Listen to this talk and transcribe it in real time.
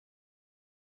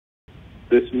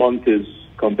this month is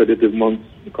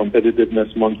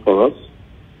competitiveness month for us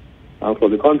and for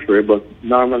the country, but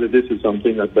normally this is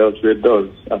something that BELTRAIDE does,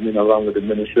 along with the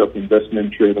Ministry of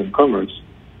Investment, Trade and Commerce.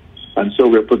 And so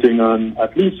we're putting on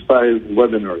at least 5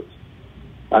 webinars.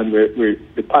 And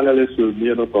the panelists will be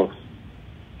made up of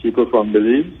people from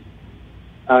Belize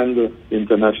and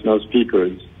international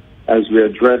speakers as we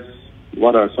address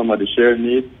what are some of the shared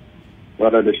needs,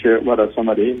 what are some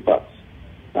of the impacts,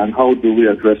 and how do we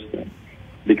address them.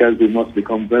 Because we must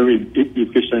become very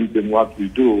efficient in what we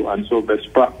do, and so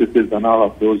best practices and all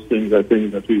of those things are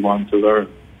things that we want to learn.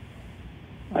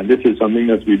 And this is something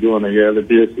that we do on a yearly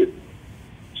basis.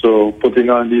 So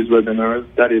putting on these webinars,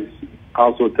 that is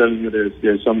also telling you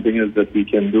there's something else that we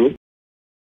can do.